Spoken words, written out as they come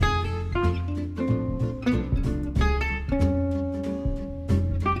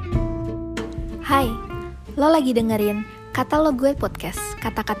lagi dengerin Kata Lo Gue Podcast,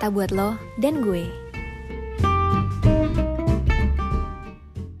 kata-kata buat lo dan gue.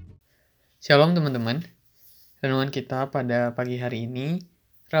 Shalom teman-teman. Renungan kita pada pagi hari ini,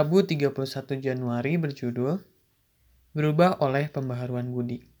 Rabu 31 Januari berjudul Berubah oleh Pembaharuan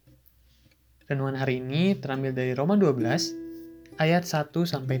Budi. Renungan hari ini terambil dari Roma 12 ayat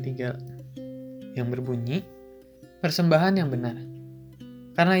 1-3 yang berbunyi, persembahan yang benar.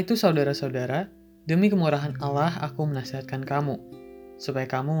 Karena itu saudara-saudara, demi kemurahan Allah aku menasihatkan kamu, supaya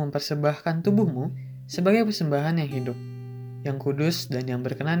kamu mempersembahkan tubuhmu sebagai persembahan yang hidup, yang kudus dan yang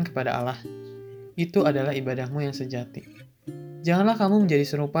berkenan kepada Allah. Itu adalah ibadahmu yang sejati. Janganlah kamu menjadi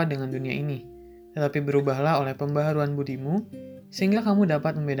serupa dengan dunia ini, tetapi berubahlah oleh pembaharuan budimu, sehingga kamu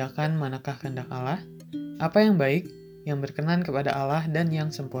dapat membedakan manakah kehendak Allah, apa yang baik, yang berkenan kepada Allah dan yang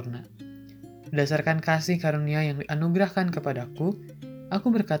sempurna. Berdasarkan kasih karunia yang dianugerahkan kepadaku, aku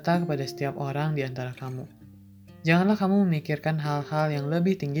berkata kepada setiap orang di antara kamu, janganlah kamu memikirkan hal-hal yang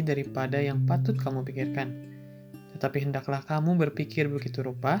lebih tinggi daripada yang patut kamu pikirkan. Tetapi hendaklah kamu berpikir begitu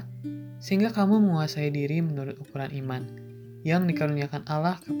rupa, sehingga kamu menguasai diri menurut ukuran iman, yang dikaruniakan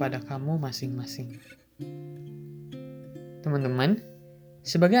Allah kepada kamu masing-masing. Teman-teman,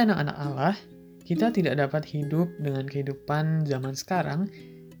 sebagai anak-anak Allah, kita tidak dapat hidup dengan kehidupan zaman sekarang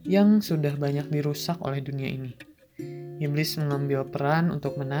yang sudah banyak dirusak oleh dunia ini. Iblis mengambil peran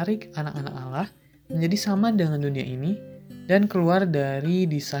untuk menarik anak-anak Allah menjadi sama dengan dunia ini dan keluar dari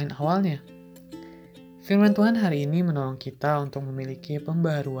desain awalnya. Firman Tuhan hari ini menolong kita untuk memiliki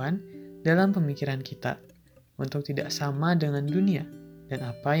pembaharuan dalam pemikiran kita, untuk tidak sama dengan dunia dan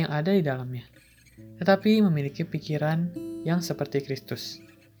apa yang ada di dalamnya, tetapi memiliki pikiran yang seperti Kristus.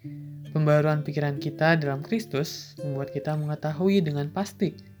 Pembaharuan pikiran kita dalam Kristus membuat kita mengetahui dengan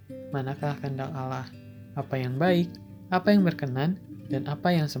pasti manakah kehendak Allah, apa yang baik, apa yang berkenan, dan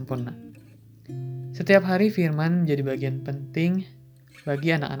apa yang sempurna. Setiap hari firman menjadi bagian penting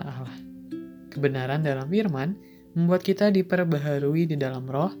bagi anak-anak Allah. Kebenaran dalam firman membuat kita diperbaharui di dalam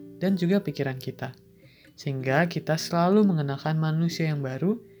roh dan juga pikiran kita, sehingga kita selalu mengenakan manusia yang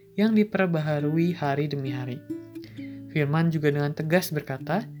baru yang diperbaharui hari demi hari. Firman juga dengan tegas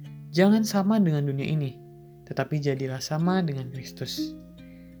berkata, jangan sama dengan dunia ini, tetapi jadilah sama dengan Kristus.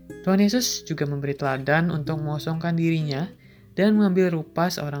 Tuhan Yesus juga memberi teladan untuk mengosongkan dirinya dan mengambil rupa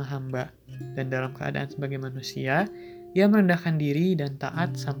seorang hamba, dan dalam keadaan sebagai manusia, ia merendahkan diri dan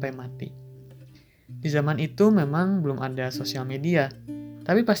taat sampai mati. Di zaman itu memang belum ada sosial media,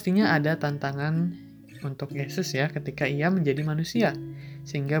 tapi pastinya ada tantangan untuk Yesus ya ketika ia menjadi manusia,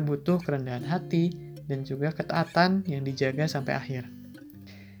 sehingga butuh kerendahan hati dan juga ketaatan yang dijaga sampai akhir.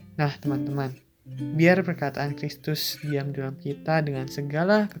 Nah teman-teman, biar perkataan Kristus diam dalam kita dengan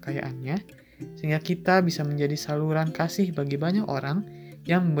segala kekayaannya, sehingga kita bisa menjadi saluran kasih bagi banyak orang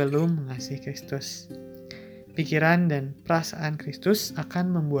yang belum mengasihi Kristus. Pikiran dan perasaan Kristus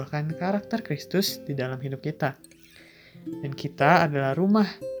akan membuahkan karakter Kristus di dalam hidup kita. Dan kita adalah rumah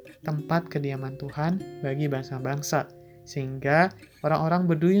tempat kediaman Tuhan bagi bangsa-bangsa, sehingga orang-orang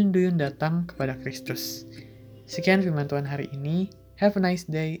berduyun-duyun datang kepada Kristus. Sekian firman Tuhan hari ini. Have a nice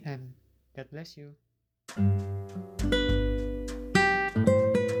day and God bless you.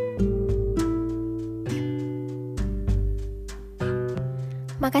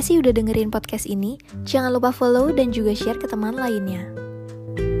 Makasih udah dengerin podcast ini. Jangan lupa follow dan juga share ke teman lainnya.